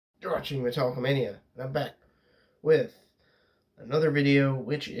You're watching Metallica Mania, and I'm back with another video,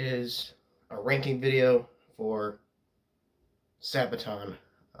 which is a ranking video for Sabaton.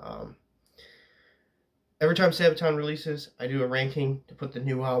 Um, every time Sabaton releases, I do a ranking to put the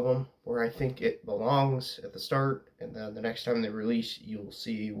new album where I think it belongs at the start, and then the next time they release, you'll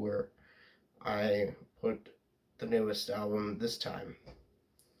see where I put the newest album this time.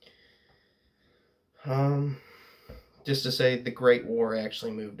 Just to say, the Great War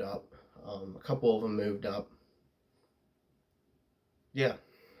actually moved up. A couple of them moved up. Yeah.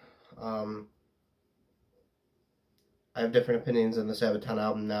 I have different opinions on the Sabaton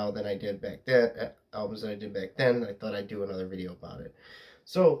album now than I did back then. Albums that I did back then. I thought I'd do another video about it.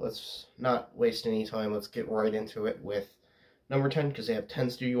 So let's not waste any time. Let's get right into it with number 10, because they have 10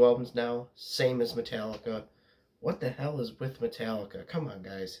 studio albums now. Same as Metallica. What the hell is with Metallica? Come on,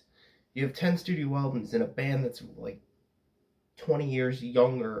 guys. You have 10 studio albums in a band that's like 20 years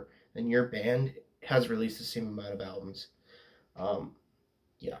younger than your band has released the same amount of albums.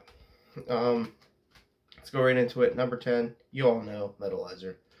 Yeah. Let's go right into it. Number 10, you all know,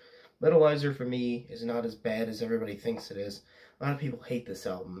 Metalizer. Metalizer, for me, is not as bad as everybody thinks it is. A lot of people hate this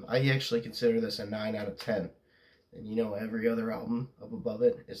album. I actually consider this a 9 out of 10. And you know, every other album up above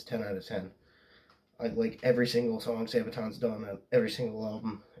it is 10 out of 10. I like every single song Sabaton's done on every single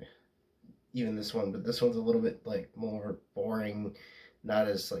album. Even this one, but this one's a little bit like more boring, not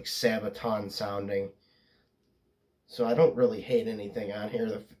as like Sabaton sounding. So I don't really hate anything on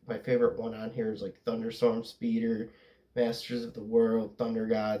here. My favorite one on here is like Thunderstorm Speeder, Masters of the World, Thunder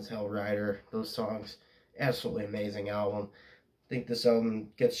Gods, Hell Rider. Those songs, absolutely amazing album. I think this album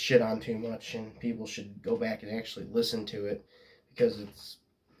gets shit on too much, and people should go back and actually listen to it, because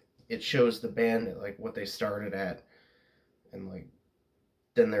it shows the band like what they started at, and like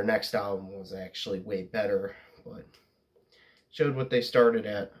then their next album was actually way better, but showed what they started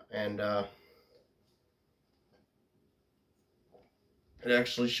at, and it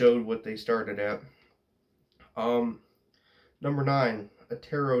actually showed what they started at. Number 9,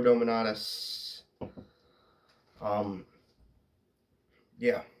 Atero Dominatus.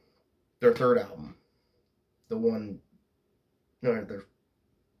 Yeah, their third album. The one, no,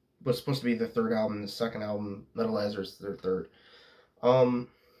 was supposed to be their third album. The second album, Metalizer, is their third.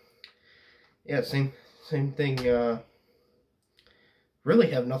 Yeah, same thing.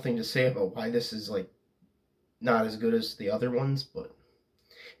 Really have nothing to say about why this is like not as good as the other ones, but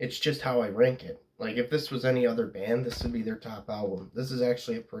it's just how I rank it. Like, if this was any other band, this would be their top album. This is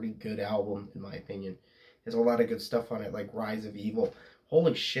actually a pretty good album, in my opinion. There's a lot of good stuff on it, like Rise of Evil.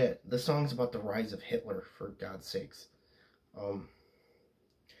 Holy shit, this song's about the rise of Hitler, for God's sakes.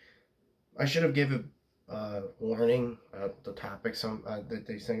 I should have given warning the topics that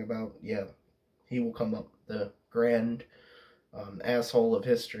they sing about. Yeah, he will come up. The grand asshole of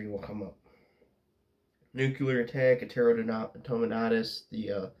history will come up. Nuclear Attack, Atero Dominatus,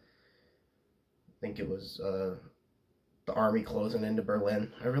 I think it was the army closing into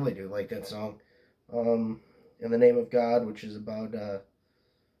Berlin. I really do like that song. In the Name of God, which is about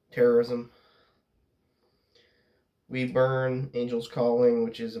terrorism. We Burn, Angels Calling,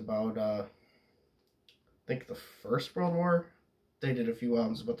 which is about I think the First World War. They did a few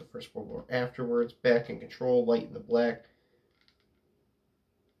albums about the First World War afterwards. Back in Control, Light in the Black.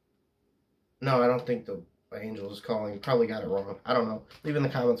 No, I don't think the Angels Calling. Probably got it wrong. I don't know. Leave in the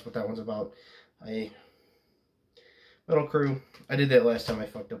comments what that one's about. Metal Crew. I did that last time. I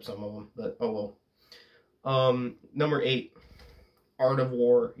fucked up some of them, but oh well. Number 8, Art of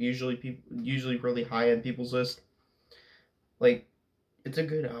War. Usually really high on people's list. Like, it's a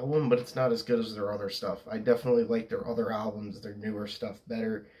good album, but it's not as good as their other stuff. I definitely like their other albums, their newer stuff,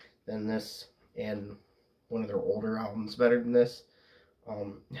 better than this, and one of their older albums better than this.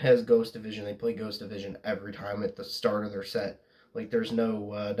 It has Ghost Division. They play Ghost Division every time at the start of their set. Like, there's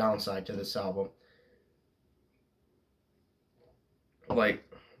no downside to this album. Like,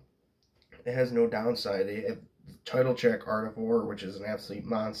 it has no downside. They have title track Art of War, which is an absolute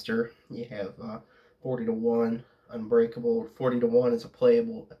monster. You have 40 to 1. Unbreakable. 40 to 1 is a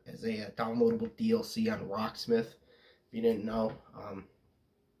downloadable DLC on Rocksmith, if you didn't know.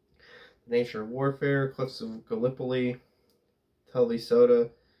 The Nature of Warfare, Cliffs of Gallipoli, Telly Soda,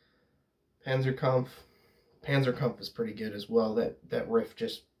 Panzerkampf. Panzerkampf is pretty good as well. That riff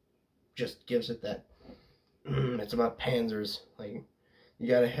just gives it that. It's about panzers. Like, you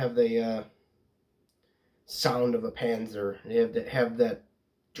gotta have the sound of a panzer. You have to have that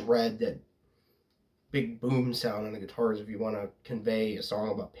dread, that big boom sound on the guitars if you want to convey a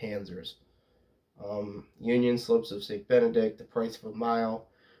song about panzers. Union, Slopes of St. Benedict, The Price of a Mile,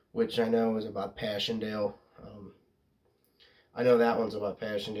 which I know is about Passchendaele. I know that one's about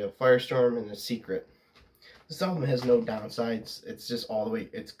passion deal. Firestorm and The Secret. This album has no downsides. It's just all the way,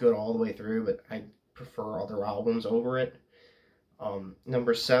 it's good all the way through, but I prefer other albums over it.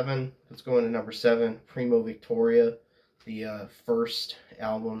 Number 7, let's go into number 7, Primo Victoria, the first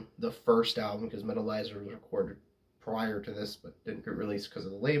album, because Metalizer was recorded prior to this, but didn't get released because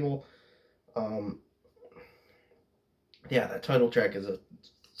of the label. Yeah, that title track is a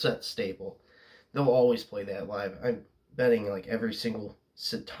set staple. They'll always play that live. I'm betting like every single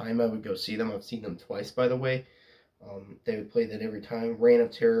time I would go see them. I've seen them twice, by the way. They would play that every time. Reign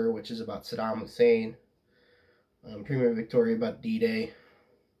of Terror, which is about Saddam Hussein. Primo Victoria about D-Day.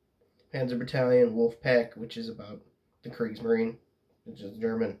 Panzer Battalion, Wolfpack, which is about the Kriegsmarine, which is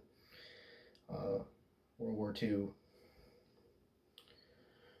German. World War II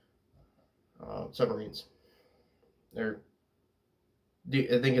submarines. I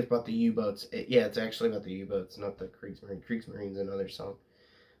think it's about the U-boats. Yeah, it's actually about the U-boats, not the Kriegsmarine. Kriegsmarine's another song.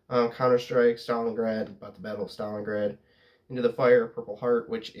 Counter-Strike, Stalingrad, about the Battle of Stalingrad. Into the Fire, Purple Heart,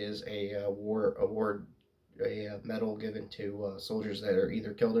 which is a medal given to soldiers that are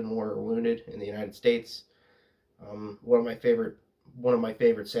either killed in war or wounded in the United States. One of my favorite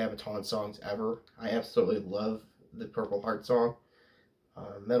Sabaton songs ever. I absolutely love the Purple Heart song.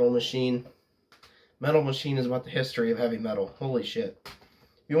 Metal Machine. Metal Machine is about the history of heavy metal. Holy shit!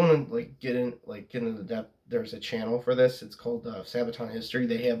 If you want to get into the depth, there's a channel for this. It's called Sabaton History.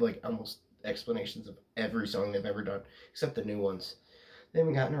 They have almost explanations of every song they've ever done, except the new ones. They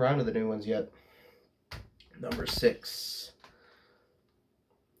haven't gotten around to the new ones yet. Number 6,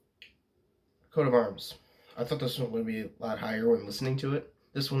 Coat of Arms. I thought this one would be a lot higher when listening to it.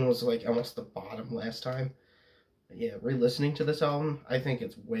 This one was almost the bottom last time. But yeah, re-listening to this album, I think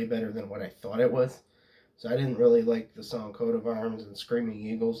it's way better than what I thought it was. So I didn't really like the song Coat of Arms and Screaming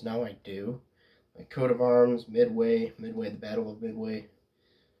Eagles. Now I do. Like Coat of Arms, Midway, the Battle of Midway,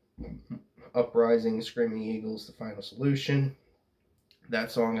 Uprising, Screaming Eagles, The Final Solution.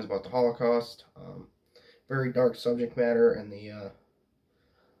 That song is about the Holocaust. Very dark subject matter, and the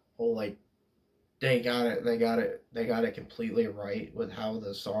whole they got it completely right with how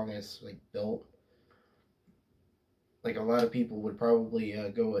the song is built. A lot of people would probably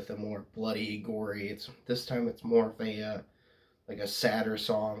go with a more bloody, gory. This time it's more of a a sadder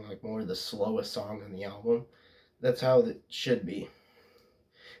song, more of the slowest song on the album. That's how it should be.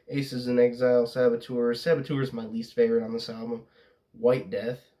 Aces in Exile, Saboteurs. Saboteurs is my least favorite on this album. White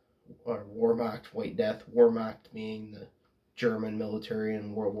Death, or Wehrmacht, White Death. Wehrmacht being the German military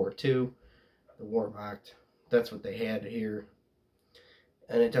in World War II. The Wehrmacht, that's what they had here.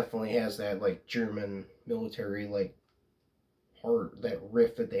 And it definitely has that German military part, that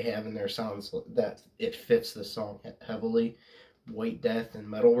riff that they have in their sounds, that it fits the song heavily. White Death and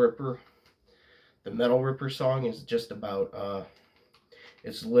Metal Ripper. The Metal Ripper song is just about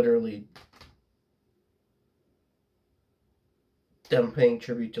it's literally them paying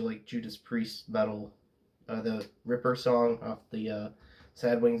tribute to Judas Priest metal. The Ripper song off the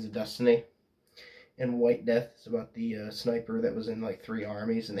Sad Wings of Destiny. And White Death is about the sniper that was in 3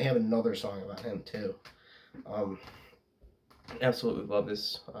 armies, and they have another song about him too. Absolutely love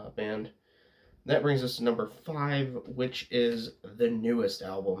this band. That brings us to number 5, which is the newest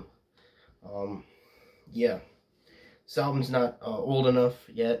album. Yeah, this album's not old enough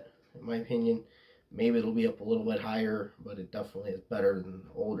yet, in my opinion. Maybe it'll be up a little bit higher, but it definitely is better than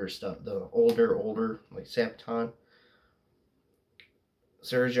older stuff. The older, like Sabaton.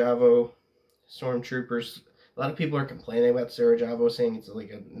 Sarajevo, Stormtroopers. A lot of people are complaining about Sarajevo, saying it's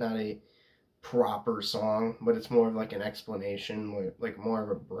not a proper song, but it's more of an explanation, more of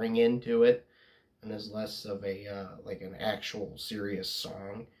a bring into it, and is less of a an actual serious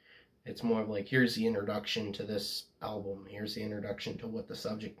song. It's more of here's the introduction to this album, here's the introduction to what the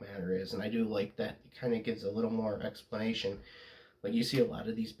subject matter is, and I do like that. It kind of gives a little more explanation. You see a lot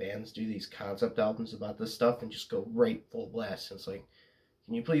of these bands do these concept albums about this stuff and just go right full blast. It's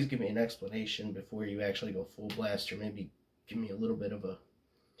can you please give me an explanation before you actually go full blast, or maybe give me a little bit of a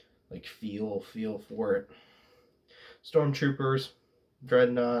feel for it. Stormtroopers,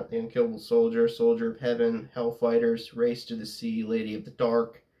 Dreadnought, The Unkillable Soldier, Soldier of Heaven, Hellfighters, Race to the Sea, Lady of the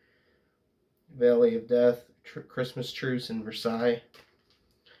Dark, Valley of Death, Christmas Truce, and Versailles.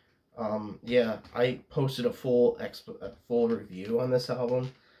 Yeah, I posted a full review on this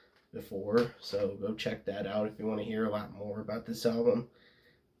album before, so go check that out if you want to hear a lot more about this album.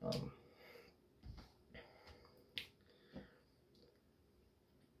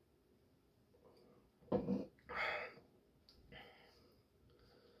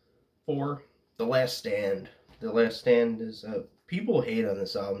 4, The Last Stand. The Last Stand is, people hate on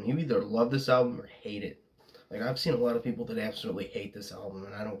this album. You either love this album or hate it. Like, I've seen a lot of people that absolutely hate this album,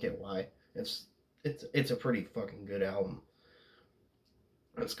 and I don't get why. It's a pretty fucking good album.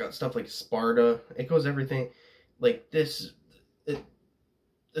 It's got stuff like Sparta. It goes everything like this.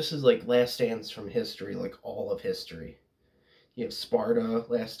 This is like Last Stands from history, like all of history. You have Sparta,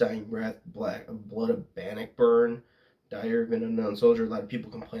 Last Dying Breath, Blood of Bannockburn, Dire of an Unknown Soldier. A lot of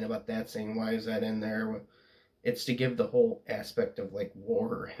people complain about that, saying, why is that in there? It's to give the whole aspect of, like,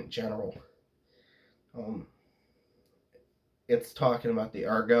 war in general. It's talking about the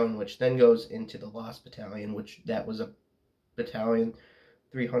Argonne, which then goes into the Lost Battalion, which that was a battalion,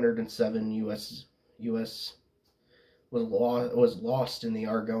 307 U.S. was lost in the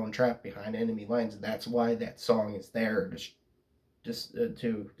Argonne, trapped behind enemy lines. And that's why that song is there,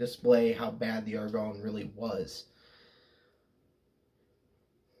 to display how bad the Argonne really was.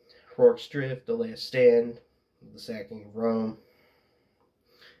 Rorke's Drift, The Last Stand, The Sacking of Rome,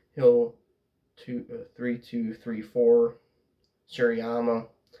 Hill 3234, Suriyama,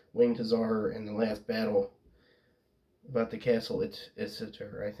 Winged Hussar, and The Last Battle, about the castle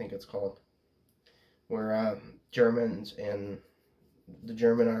Issitor, I think it's called, where Germans and the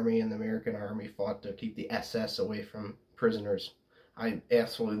German army and the American army fought to keep the SS away from prisoners. I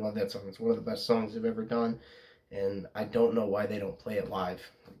absolutely love that song. It's one of the best songs they've ever done, and I don't know why they don't play it live.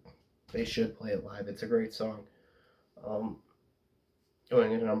 They should play it live. It's a great song.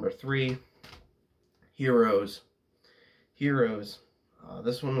 Going into number 3, Heroes. Heroes.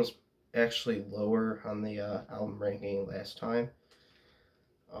 This one was actually lower on the album ranking last time.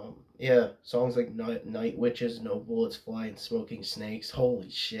 Yeah, songs like Night Witches, No Bullets Fly, and Smoking Snakes. Holy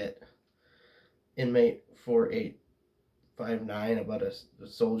shit. Inmate 4859, about a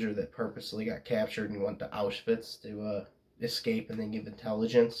soldier that purposely got captured and went to Auschwitz to escape and then give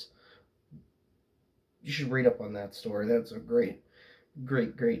intelligence. You should read up on that story. That's a great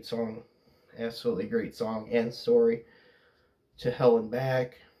song. Absolutely great song and story. To Hell and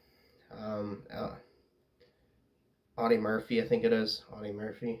Back. Audie Murphy, I think it is. Audie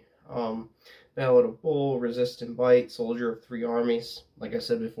Murphy. Ballad of Bull, Resist and Bite, Soldier of Three Armies. Like I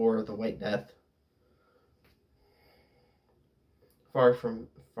said before, The White Death. Far from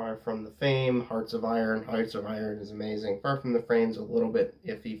the Fame, Hearts of Iron. Hearts of Iron is amazing. Far from the Frame's a little bit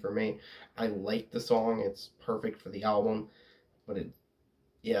iffy for me. I like the song. It's perfect for the album. But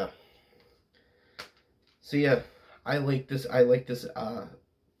yeah. So yeah, I like this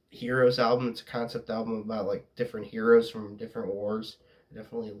Heroes album. It's a concept album about, like, different heroes from different wars. I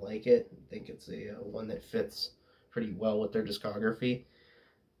definitely like it. I think it's a one that fits pretty well with their discography.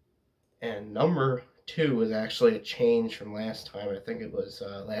 And number 2 is actually a change from last time. I think it was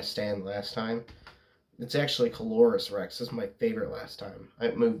Last Stand last time. It's actually Caloris Rex. This is my favorite last time.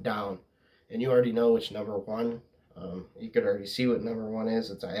 I moved down. And you already know which number 1. You could already see what number 1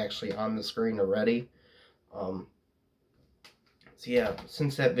 is. It's actually on the screen already. So yeah,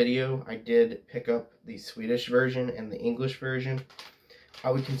 since that video, I did pick up the Swedish version and the English version. I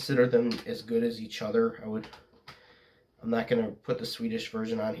would consider them as good as each other. I'm not going to put the Swedish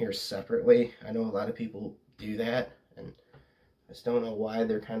version on here separately. I know a lot of people do that, and I just don't know why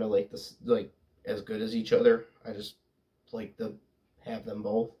they're kind of like this, like, as good as each other. I just like to have them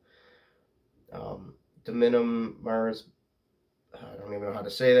both. Dominum Mars, I don't even know how to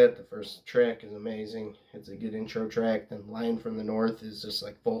say that. The first track is amazing. It's a good intro track. Then Lion from the North is just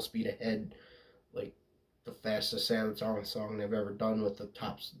like full speed ahead, like the fastest Sabaton song they've ever done with the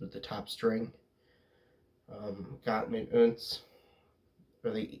top string. Got Me Unz,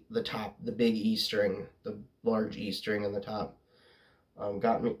 or the big E string, the large E string on the top.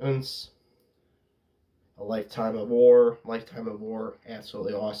 Got Me Unz, A Lifetime of War,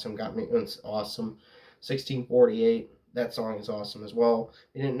 absolutely awesome. Got Me Unz, awesome. 1648, that song is awesome as well.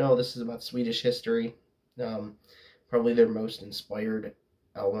 If you didn't know, this is about Swedish history. Probably their most inspired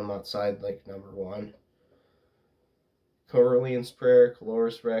album outside, like, number 1. Corellian's Prayer,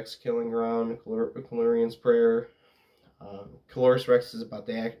 Caloris Rex, Killing Ground, Corellian's Prayer. Caloris Rex is about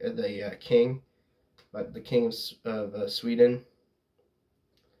the king, about the king of Sweden.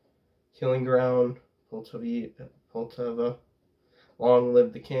 Killing Ground, Poltava, Long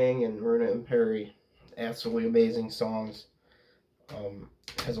Live the King, and Runa and Perry. Absolutely amazing songs.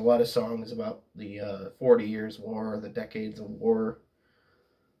 Has a lot of songs about the 40 Years' War, the Decades of War,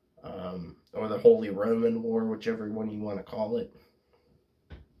 or the Holy Roman War, whichever one you want to call it.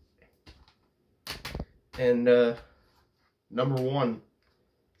 And number 1,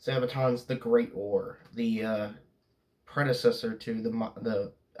 Sabaton's The Great War, the predecessor to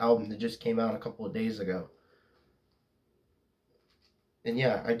the album that just came out a couple of days ago. And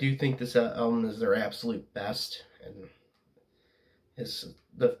yeah, I do think this album is their absolute best, and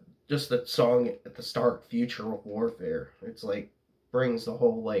just the song at the start, Future of Warfare. It's like, brings the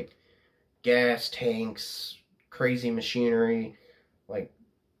whole, like, gas tanks, crazy machinery, like,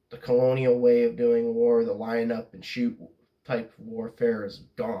 the colonial way of doing war, the line up and shoot type of warfare is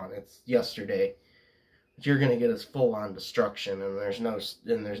gone. It's yesterday. But you're gonna get is full on destruction, and there's no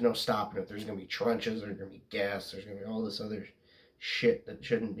stopping it. There's gonna be trenches, there's gonna be gas, there's gonna be all this other shit that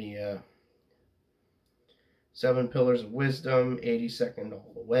shouldn't be. 7 Pillars of Wisdom, 82nd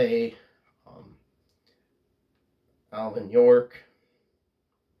All the Way, Alvin York,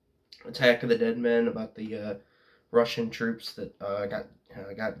 Attack of the Dead Men, about the Russian troops that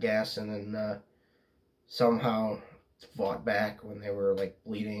got gas and then somehow fought back when they were like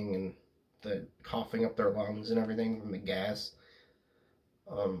bleeding and coughing up their lungs and everything from the gas.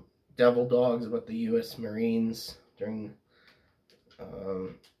 Devil Dogs, about the U.S. Marines during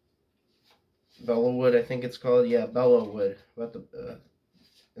Bellewood, I think it's called. Yeah, Bellewood, about the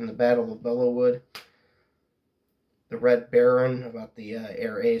in the Battle of Bellewood. The Red Baron, about the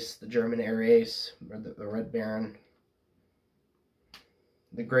air ace, the German air ace, or the Red Baron.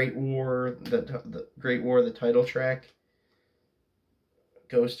 The Great War, the Great War, the title track.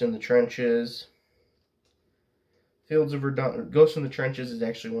 Ghost in the Trenches. Fields of Verdun. Ghost in the Trenches is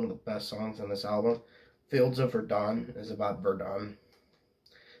actually one of the best songs on this album. Fields of Verdun is about Verdun.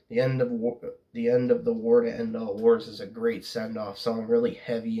 The end of the war to end all wars is a great send-off song, really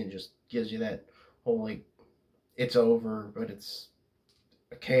heavy and just gives you that whole like it's over, but it's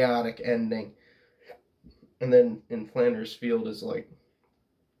a chaotic ending. And then In Flanders Field is like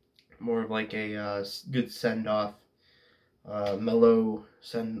more of like a good send-off, mellow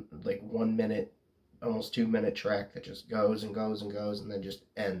like 1 minute, almost 2 minute track that just goes and goes and goes and then just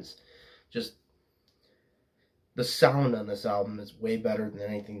ends. Just the sound on this album is way better than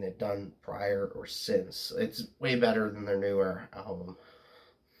anything they've done prior or since. It's way better than their newer album.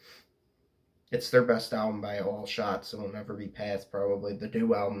 It's their best album by all shots. It will never be passed, probably. The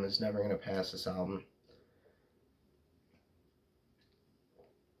new album is never going to pass this album.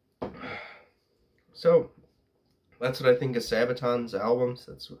 So, that's what I think of Sabaton's albums.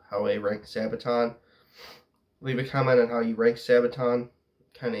 That's how I rank Sabaton. Leave a comment on how you rank Sabaton.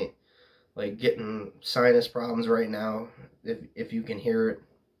 Kind of like getting sinus problems right now, if you can hear it.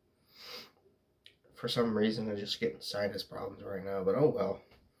 For some reason, I'm just getting sinus problems right now, but oh well.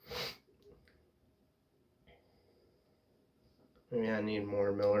 Maybe I need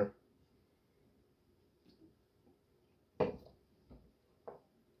more Miller.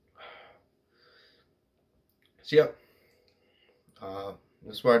 So yeah,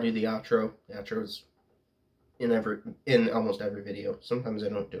 this is where I do the outro. The outro is in almost every video. Sometimes I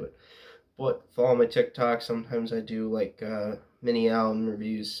don't do it. But follow my TikTok. Sometimes I do like mini album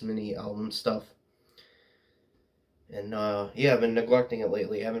reviews, mini album stuff. And yeah, I've been neglecting it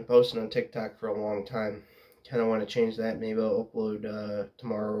lately. I haven't posted on TikTok for a long time. Kind of want to change that. Maybe I'll upload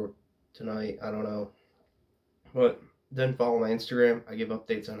tomorrow, tonight. I don't know. But then follow my Instagram. I give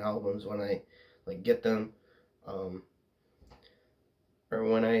updates on albums when I like get them. Or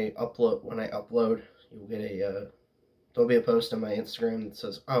when I upload, you'll get a there'll be a post on my Instagram that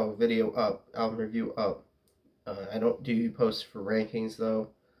says, oh, video up, album review up. I don't do posts for rankings, though.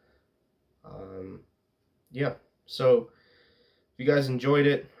 Yeah, so if you guys enjoyed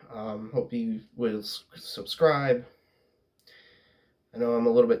it, hope you will subscribe. I know I'm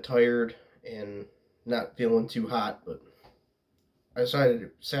a little bit tired and not feeling too hot, but I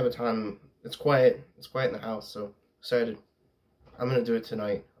decided Sabaton, it's quiet in the house, so decided I'm going to do it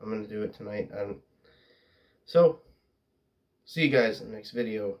tonight. So, see you guys in the next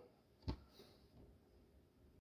video.